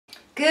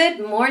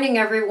Good morning,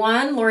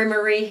 everyone. Lori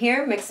Marie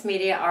here, mixed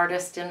media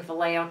artist in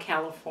Vallejo,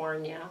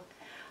 California.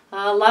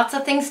 Lots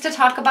of things to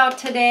talk about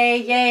today.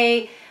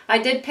 Yay! I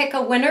did pick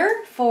a winner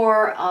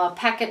for a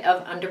packet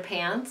of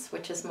underpants,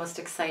 which is most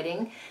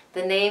exciting.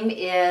 The name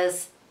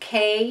is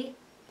Kay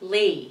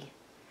Lee.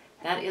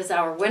 That is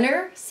our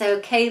winner. So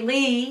Kay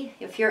Lee,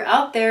 if you're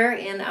out there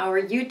in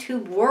our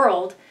YouTube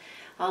world,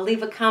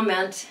 leave a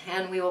comment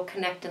and we will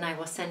connect and I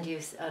will send you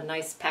a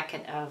nice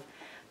packet of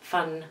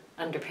fun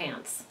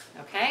underpants.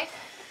 Okay?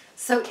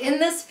 So in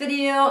this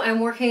video,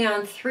 I'm working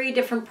on 3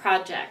 different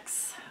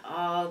projects.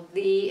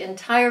 The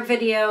entire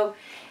video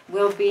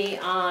will be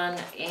on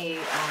a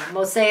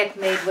mosaic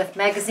made with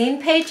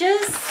magazine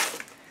pages.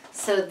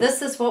 So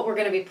this is what we're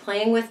going to be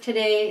playing with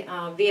today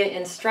via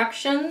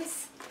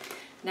instructions.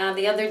 Now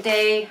the other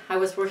day I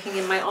was working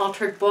in my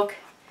altered book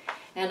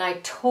and I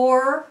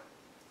tore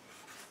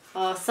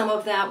some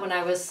of that when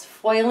I was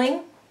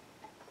foiling.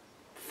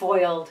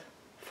 Foiled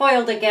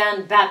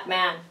again,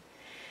 Batman.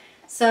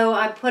 So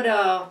I put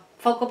a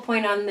focal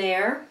point on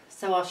there,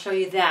 so I'll show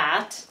you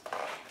that.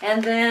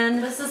 And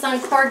then this is on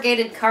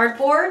corrugated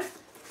cardboard.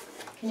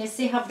 Can you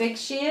see how big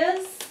she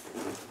is?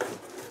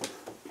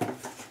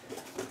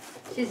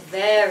 She's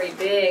very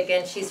big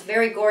and she's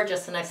very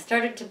gorgeous, and I've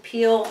started to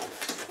peel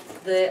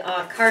the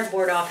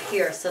cardboard off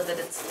here so that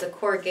it's the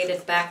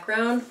corrugated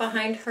background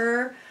behind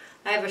her.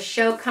 I have a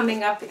show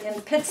coming up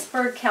in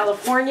Pittsburgh,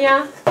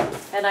 California,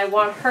 and I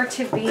want her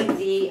to be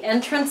the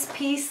entrance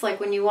piece, like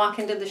when you walk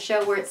into the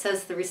show where it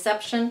says the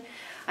reception.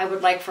 I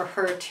would like for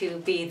her to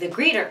be the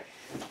greeter.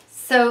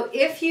 So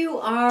if you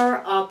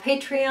are a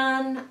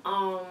Patreon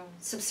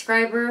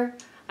subscriber,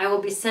 I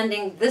will be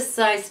sending this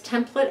size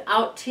template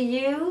out to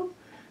you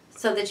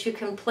so that you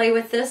can play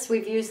with this.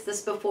 We've used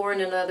this before in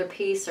another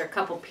piece or a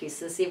couple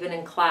pieces, even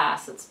in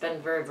class. It's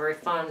been very, very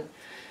fun.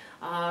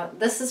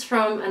 This is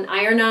from an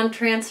iron-on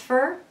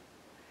transfer,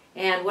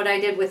 and what I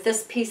did with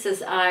this piece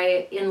is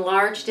I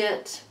enlarged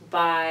it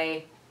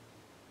by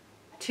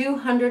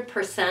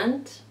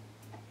 200%,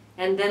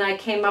 and then I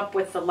came up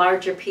with the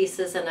larger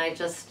pieces and I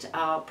just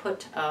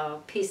put a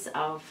piece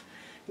of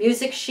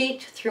music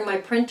sheet through my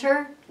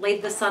printer,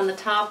 laid this on the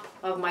top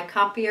of my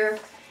copier,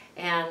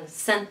 and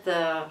sent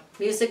the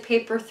music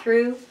paper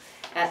through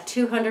at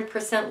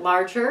 200%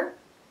 larger.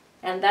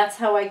 And that's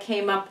how I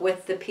came up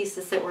with the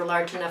pieces that were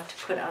large enough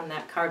to put on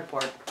that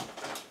cardboard.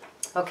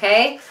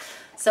 Okay,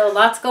 so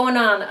lots going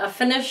on. A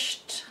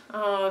finished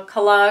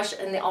collage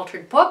in the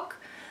altered book,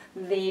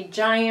 the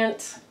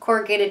giant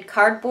corrugated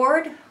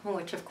cardboard,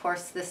 which of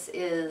course this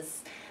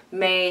is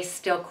May,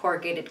 still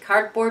corrugated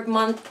cardboard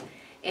month,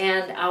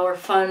 and our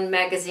fun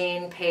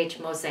magazine page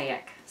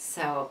mosaic.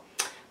 So,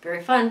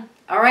 very fun.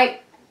 All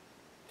right,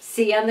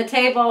 see you on the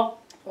table.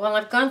 Well,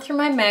 I've gone through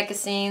my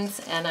magazines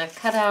and I've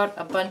cut out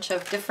a bunch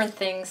of different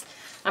things.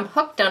 I'm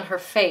hooked on her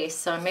face,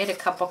 so I made a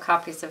couple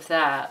copies of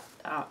that.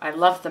 I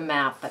love the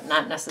map, but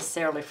not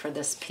necessarily for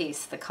this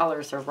piece. The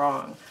colors are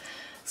wrong.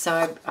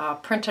 So I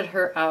printed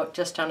her out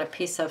just on a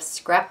piece of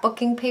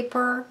scrapbooking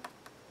paper.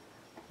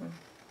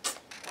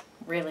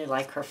 Really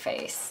like her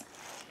face.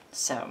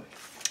 So,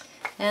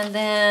 and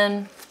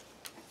then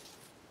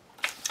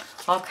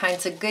all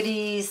kinds of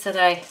goodies that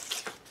I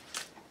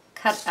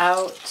cut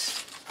out.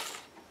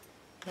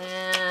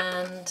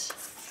 And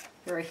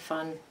very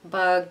fun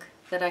bug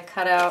that I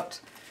cut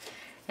out.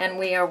 And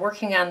we are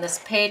working on this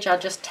page. I'll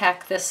just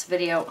tack this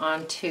video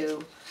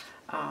onto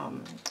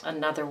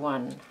another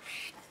one.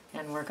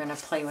 And we're going to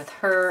play with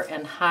her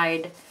and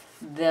hide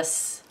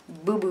this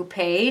boo-boo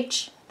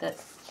page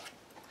that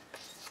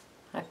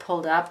I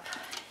pulled up.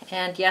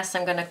 And yes,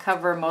 I'm going to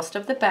cover most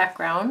of the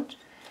background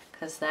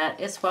because that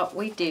is what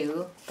we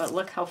do. But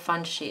look how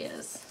fun she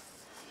is.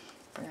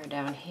 Bring her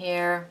down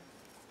here.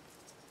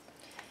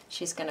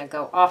 She's going to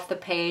go off the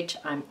page.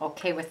 I'm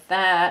okay with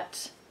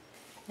that.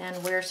 And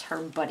where's her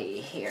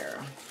buddy here?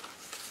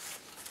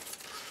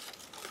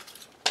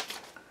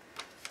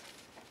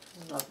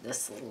 Love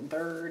this little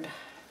bird.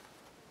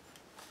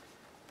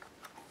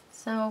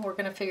 So we're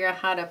going to figure out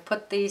how to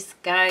put these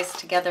guys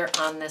together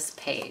on this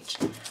page.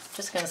 I'm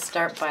just going to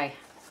start by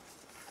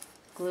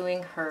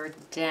gluing her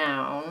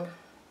down.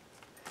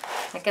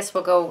 I guess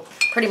we'll go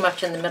pretty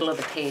much in the middle of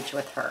the page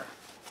with her.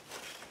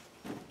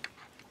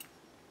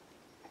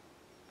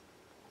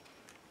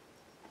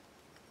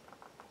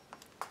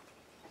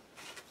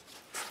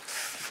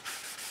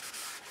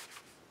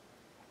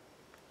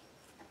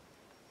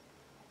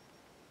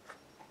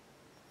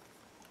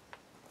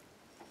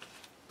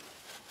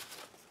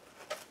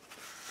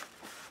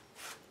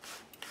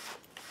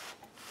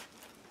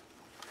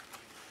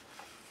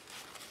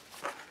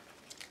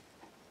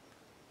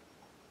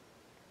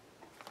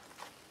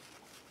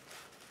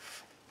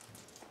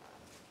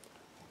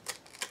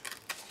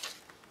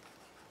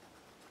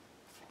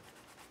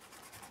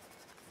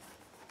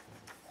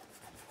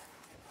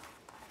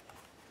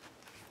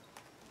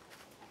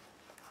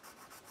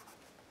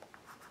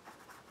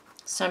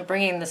 So I'm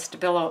bringing the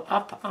Stabilo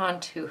up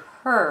onto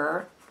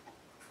her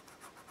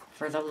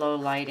for the low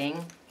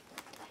lighting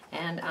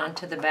and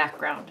onto the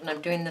background. And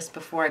I'm doing this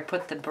before I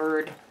put the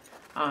bird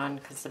on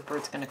because the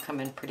bird's going to come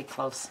in pretty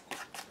close.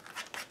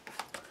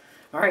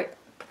 All right,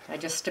 I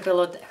just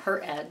stabiloed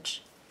her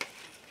edge.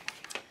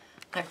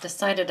 I've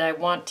decided I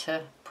want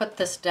to put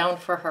this down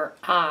for her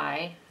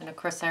eye, and of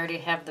course I already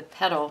have the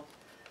petal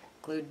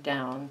glued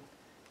down,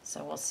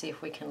 so we'll see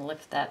if we can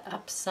lift that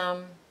up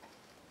some.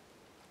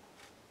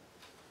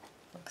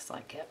 Looks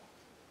like it.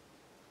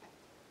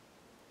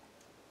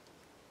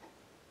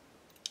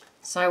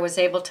 So I was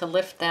able to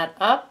lift that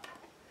up.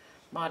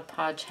 Mod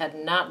Podge had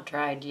not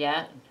dried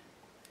yet.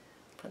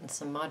 Putting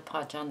some Mod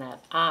Podge on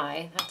that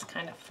eye, that's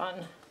kind of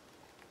fun.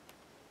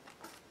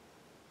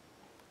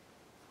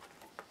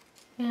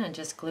 And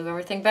just glue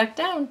everything back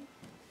down.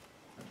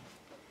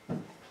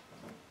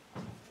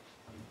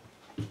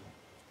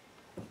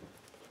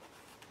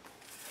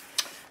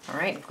 All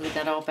right, glue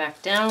that all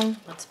back down.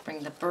 Let's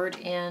bring the bird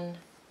in.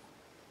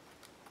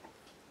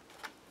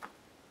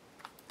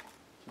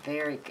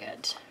 Very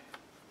good.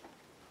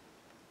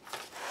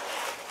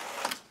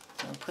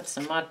 I'll put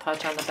some Mod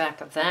Podge on the back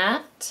of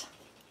that.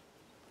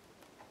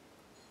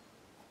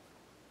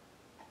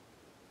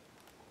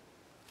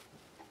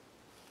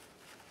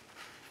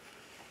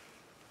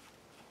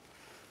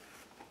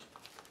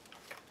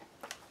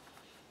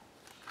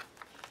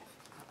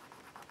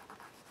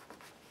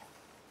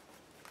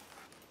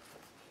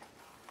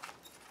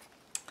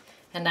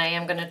 And I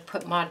am going to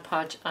put Mod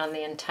Podge on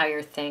the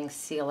entire thing,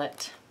 seal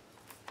it.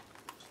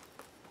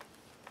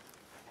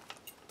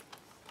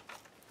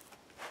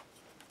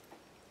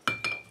 All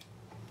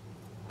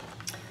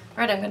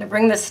right, I'm going to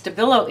bring the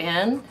Stabilo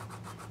in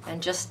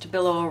and just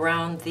Stabilo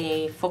around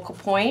the focal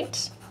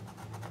point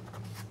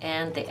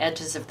and the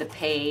edges of the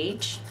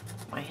page.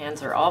 My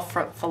hands are all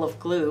full of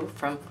glue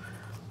from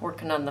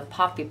working on the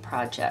poppy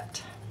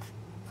project.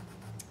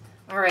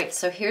 All right,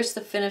 so here's the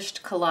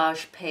finished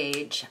collage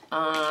page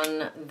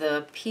on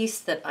the piece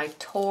that I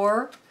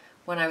tore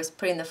when I was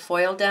putting the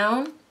foil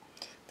down.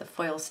 The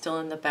foil's still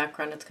in the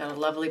background. It's got a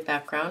lovely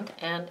background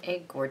and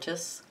a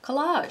gorgeous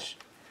collage.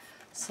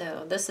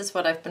 So this is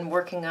what I've been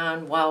working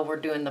on while we're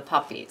doing the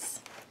poppies.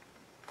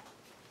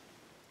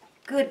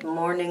 Good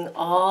morning,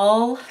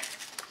 all.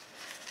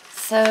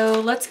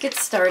 So let's get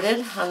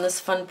started on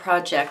this fun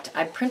project.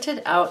 I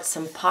printed out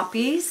some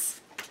poppies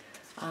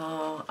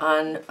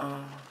on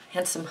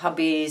Handsome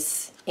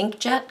Hubby's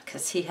inkjet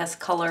because he has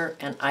color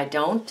and I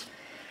don't.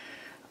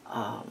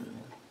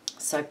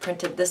 So I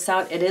printed this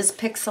out. It is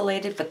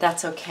pixelated, but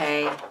that's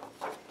okay.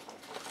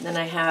 Then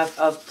I have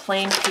a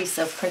plain piece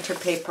of printer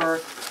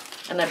paper,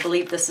 and I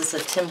believe this is a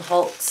Tim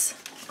Holtz.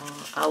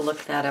 I'll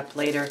look that up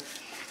later.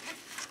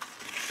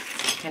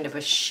 Kind of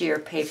a sheer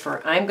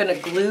paper. I'm going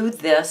to glue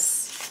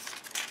this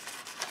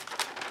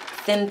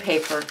thin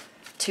paper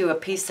to a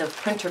piece of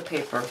printer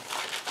paper,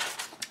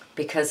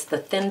 because the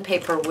thin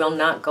paper will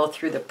not go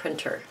through the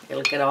printer.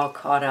 It'll get all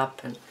caught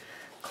up and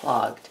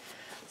clogged.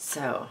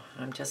 So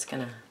I'm just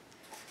going to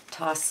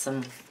toss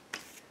some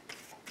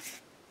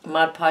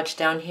Mod Podge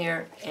down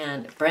here,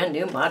 and brand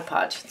new Mod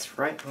Podge. It's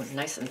right,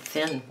 nice and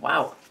thin.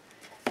 Wow.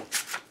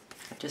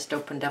 I just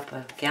opened up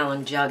a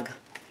gallon jug.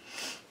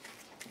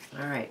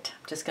 All right,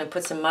 I'm just going to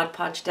put some Mod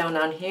Podge down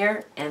on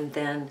here and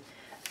then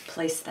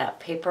place that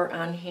paper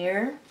on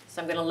here.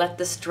 So I'm going to let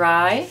this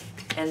dry,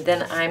 and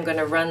then I'm going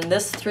to run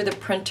this through the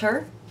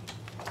printer,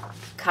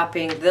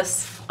 copying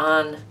this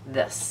on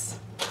this.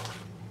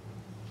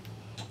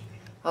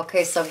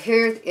 Okay, so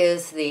here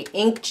is the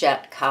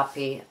inkjet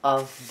copy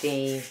of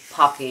the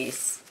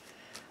poppies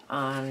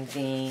on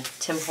the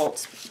Tim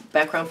Holtz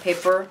background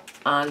paper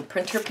on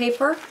printer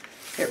paper.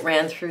 It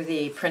ran through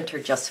the printer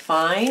just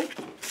fine.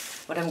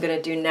 What I'm going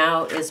to do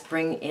now is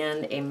bring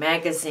in a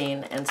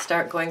magazine and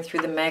start going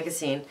through the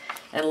magazine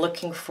and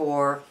looking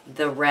for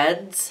the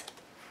reds,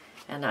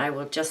 and I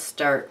will just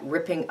start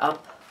ripping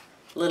up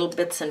little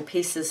bits and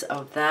pieces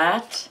of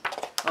that.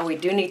 Oh, we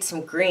do need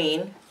some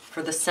green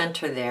for the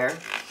center there.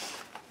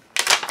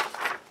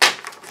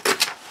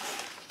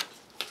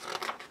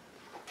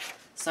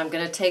 So I'm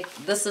going to take,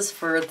 this is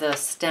for the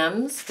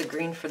stems, the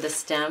green for the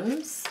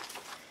stems,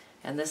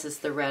 and this is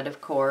the red, of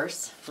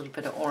course, a little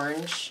bit of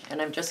orange, and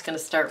I'm just going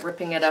to start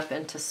ripping it up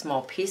into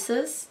small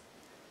pieces.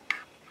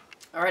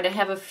 All right, I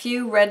have a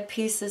few red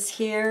pieces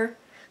here.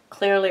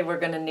 Clearly we're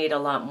going to need a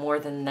lot more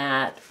than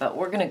that, but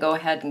we're going to go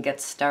ahead and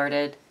get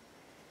started.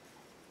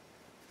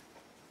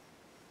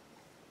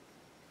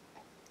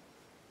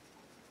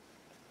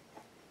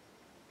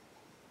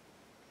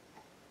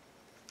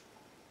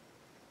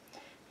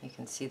 You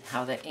can see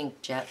how the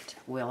inkjet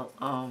will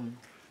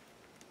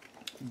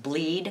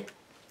bleed.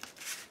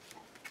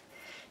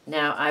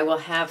 Now I will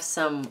have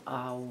some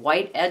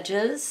white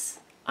edges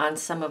on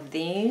some of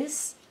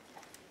these,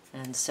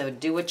 and so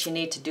do what you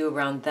need to do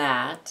around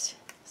that.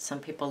 Some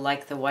people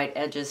like the white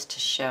edges to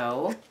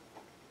show,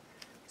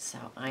 so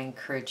I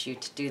encourage you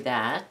to do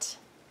that.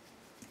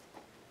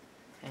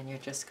 And you're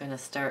just going to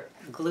start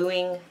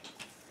gluing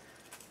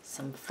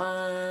some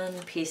fun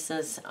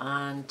pieces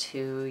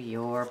onto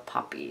your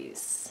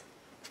poppies.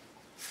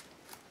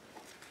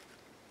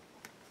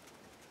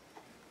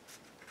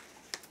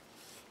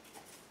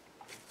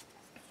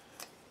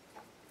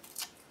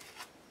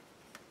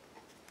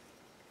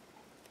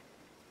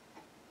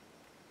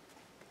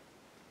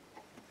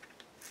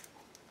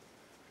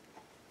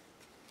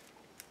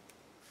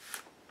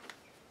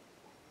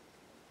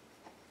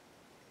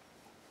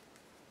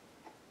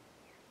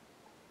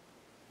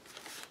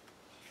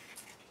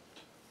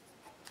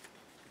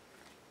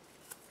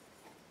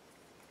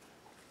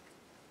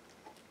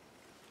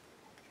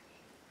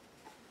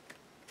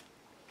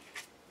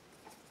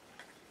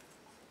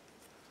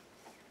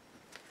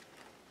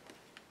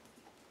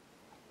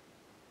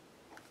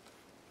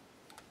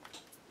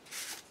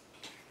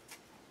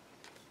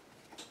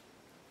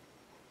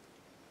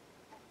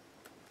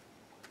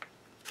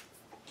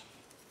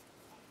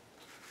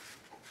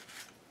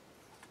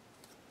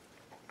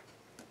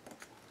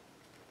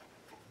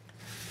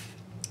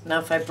 Now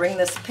if I bring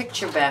this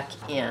picture back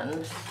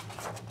in,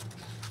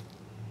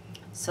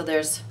 so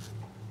there's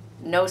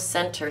no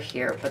center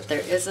here, but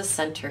there is a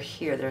center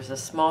here. There's a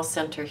small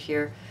center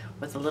here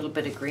with a little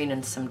bit of green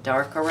and some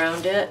dark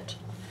around it.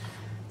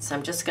 So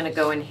I'm just going to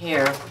go in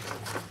here,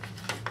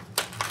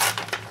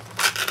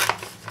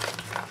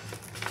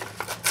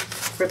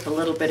 rip a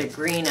little bit of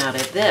green out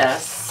of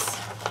this.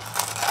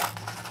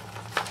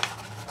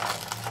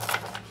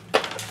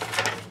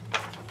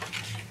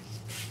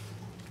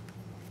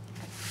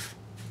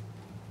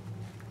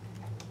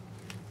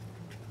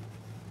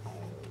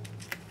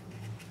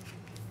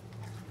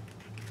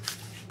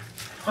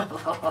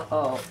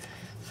 Oh,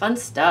 fun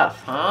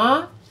stuff,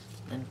 huh?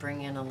 And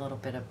bring in a little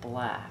bit of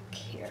black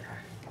here,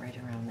 right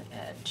around the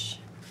edge.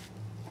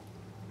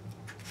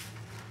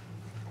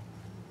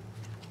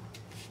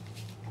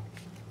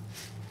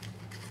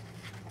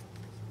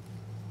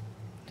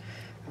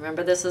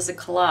 Remember, this is a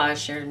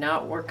collage. You're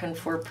not working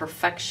for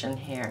perfection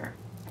here.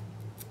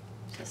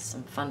 Just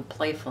some fun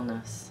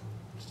playfulness.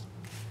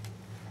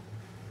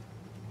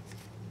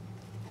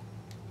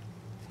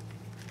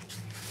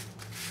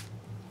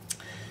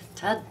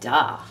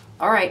 Ta-da!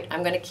 All right,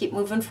 I'm going to keep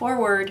moving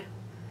forward.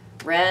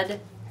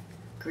 Red,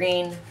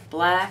 green,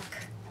 black,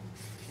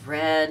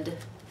 red.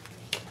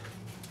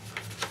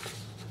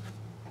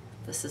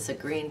 This is a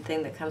green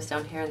thing that comes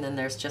down here, and then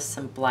there's just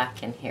some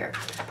black in here.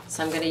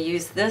 So I'm going to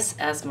use this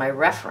as my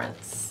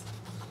reference.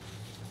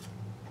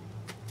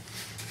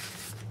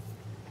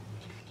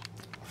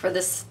 For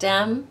the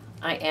stem,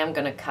 I am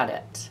going to cut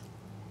it.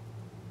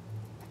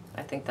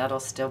 I think that'll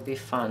still be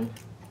fun.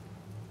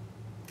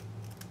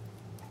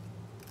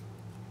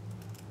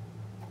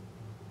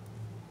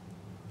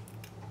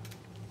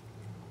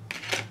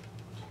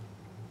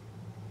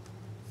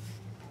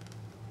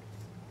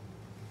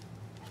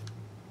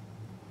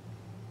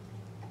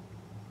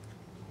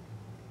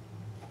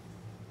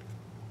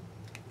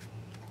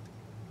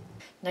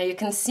 Now you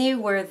can see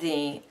where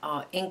the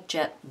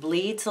inkjet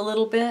bleeds a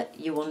little bit.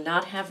 You will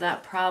not have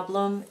that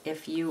problem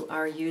if you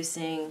are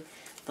using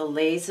the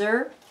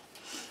laser,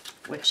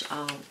 which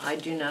I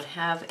do not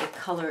have a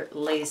color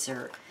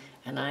laser,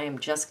 and I am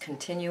just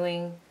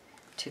continuing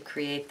to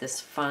create this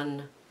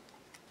fun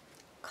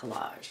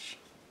collage.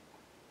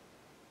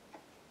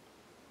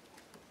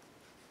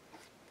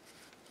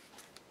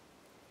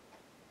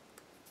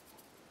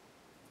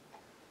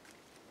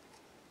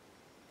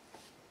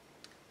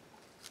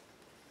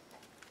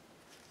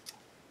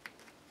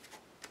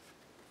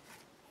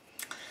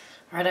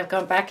 All right, I've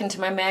gone back into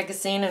my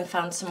magazine and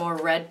found some more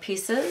red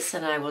pieces,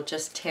 and I will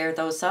just tear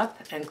those up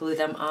and glue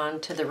them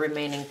on to the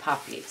remaining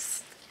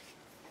poppies.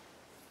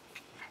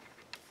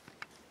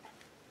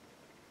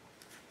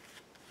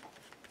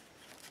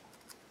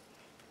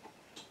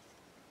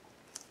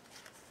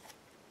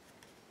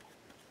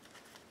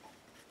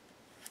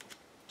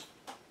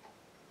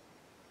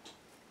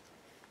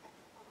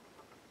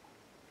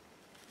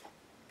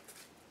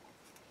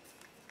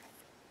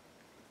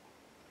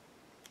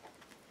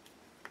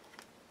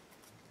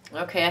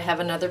 Okay, I have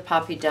another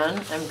poppy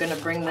done. I'm going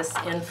to bring this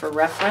in for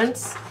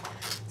reference.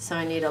 So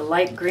I need a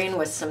light green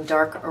with some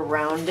dark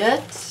around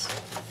it.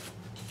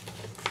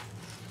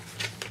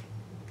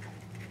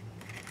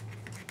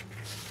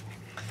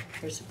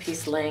 Here's a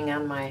piece laying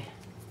on my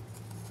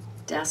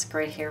desk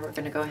right here. We're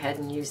going to go ahead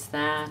and use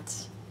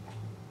that.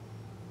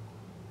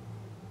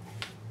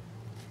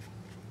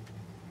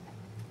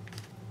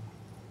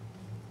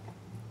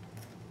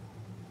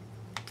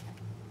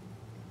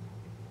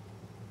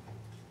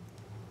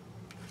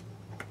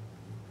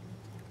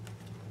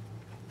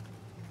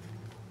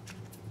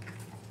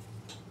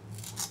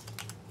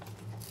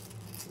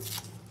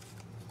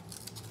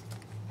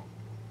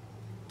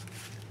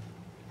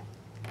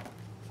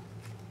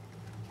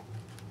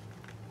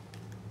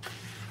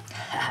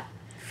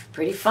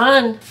 Pretty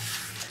fun.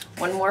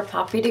 One more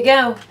poppy to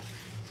go.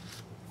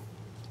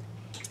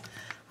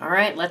 All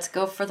right, let's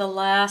go for the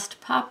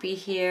last poppy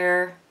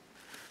here.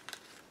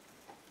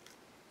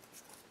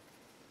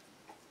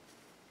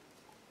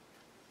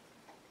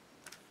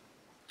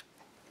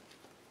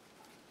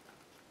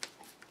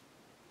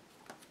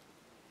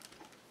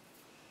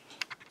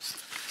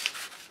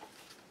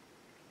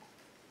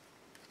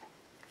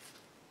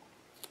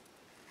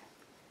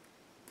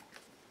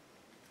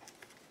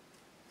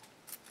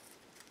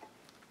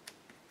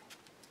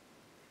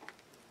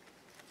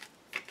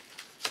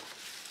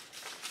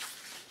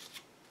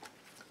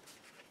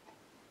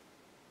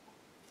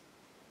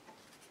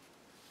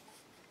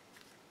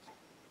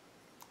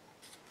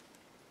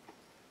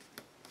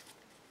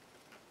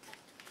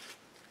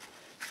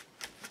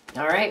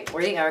 All right,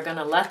 we are going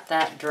to let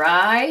that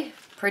dry.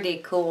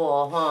 Pretty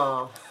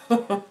cool,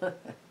 huh?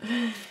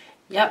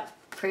 Yep,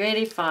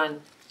 pretty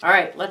fun. All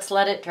right, let's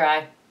let it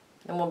dry,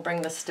 and we'll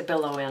bring the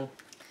Stabilo in.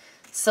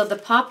 So the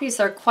poppies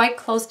are quite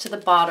close to the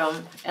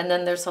bottom, and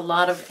then there's a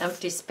lot of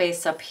empty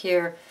space up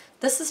here.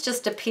 This is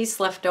just a piece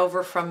left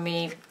over from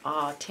me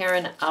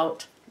tearing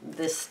out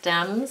the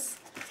stems,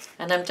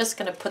 and I'm just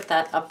going to put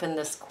that up in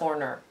this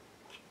corner,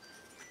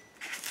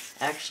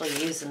 actually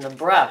using the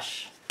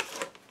brush.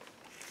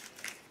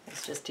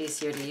 It's just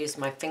easier to use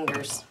my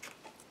fingers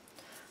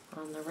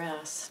on the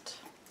rest.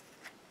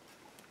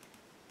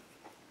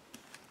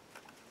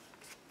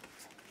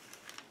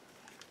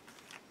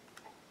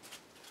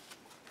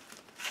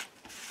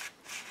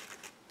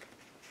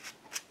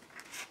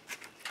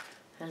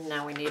 And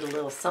now we need a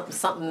little something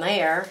something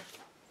there.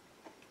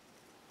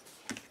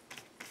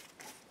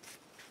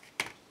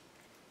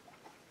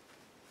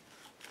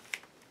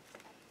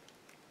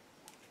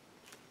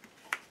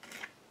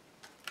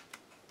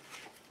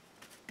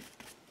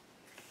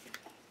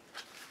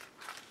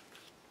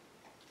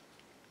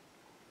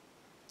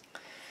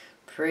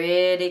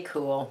 Pretty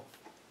cool.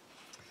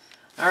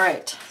 All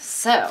right,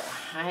 so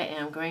I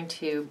am going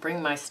to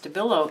bring my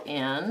Stabilo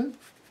in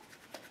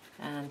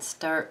and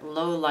start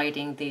low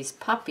lighting these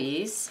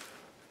poppies.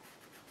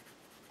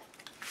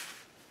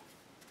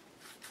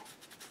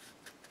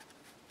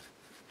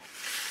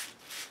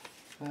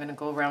 I'm going to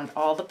go around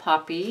all the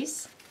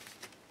poppies.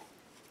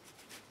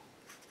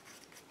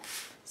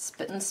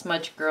 Spit and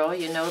smudge girl,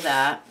 you know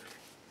that.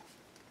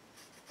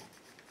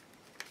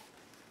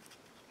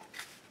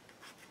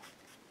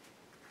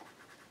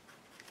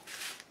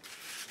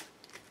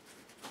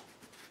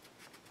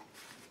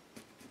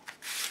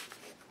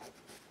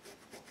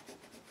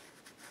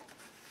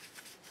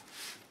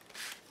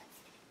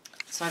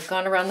 So I've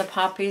gone around the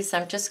poppies.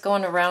 I'm just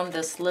going around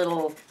this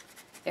little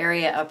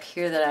area up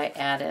here that I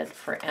added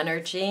for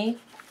energy.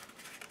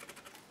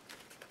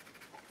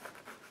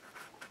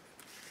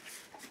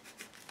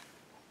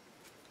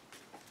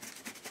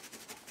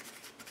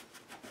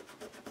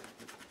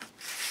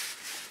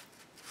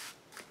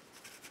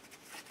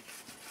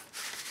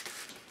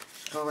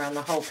 Go around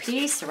the whole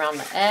piece, around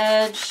the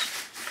edge.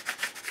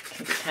 It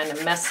can be kind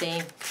of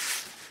messy.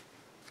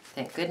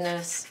 Thank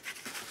goodness.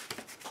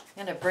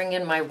 I'm going to bring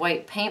in my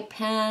white paint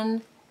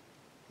pen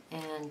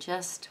and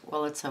just,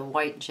 well, it's a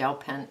white gel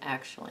pen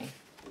actually.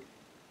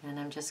 And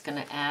I'm just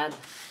going to add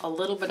a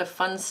little bit of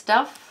fun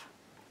stuff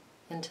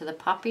into the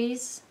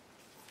poppies.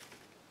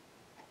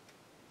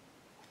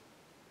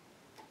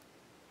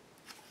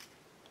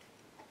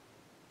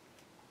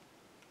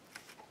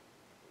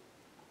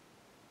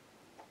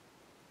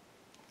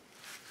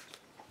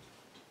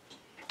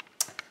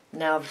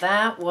 Now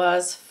that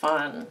was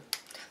fun.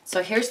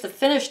 So here's the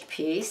finished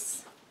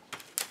piece.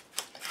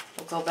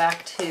 We'll go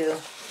back to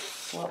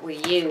what we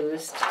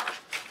used.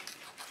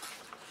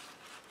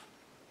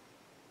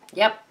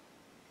 Yep,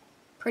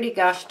 pretty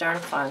gosh darn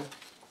fun.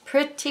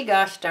 Pretty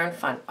gosh darn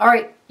fun. All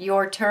right,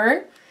 your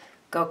turn.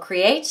 Go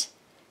create,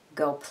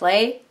 go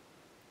play,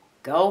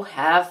 go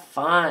have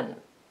fun.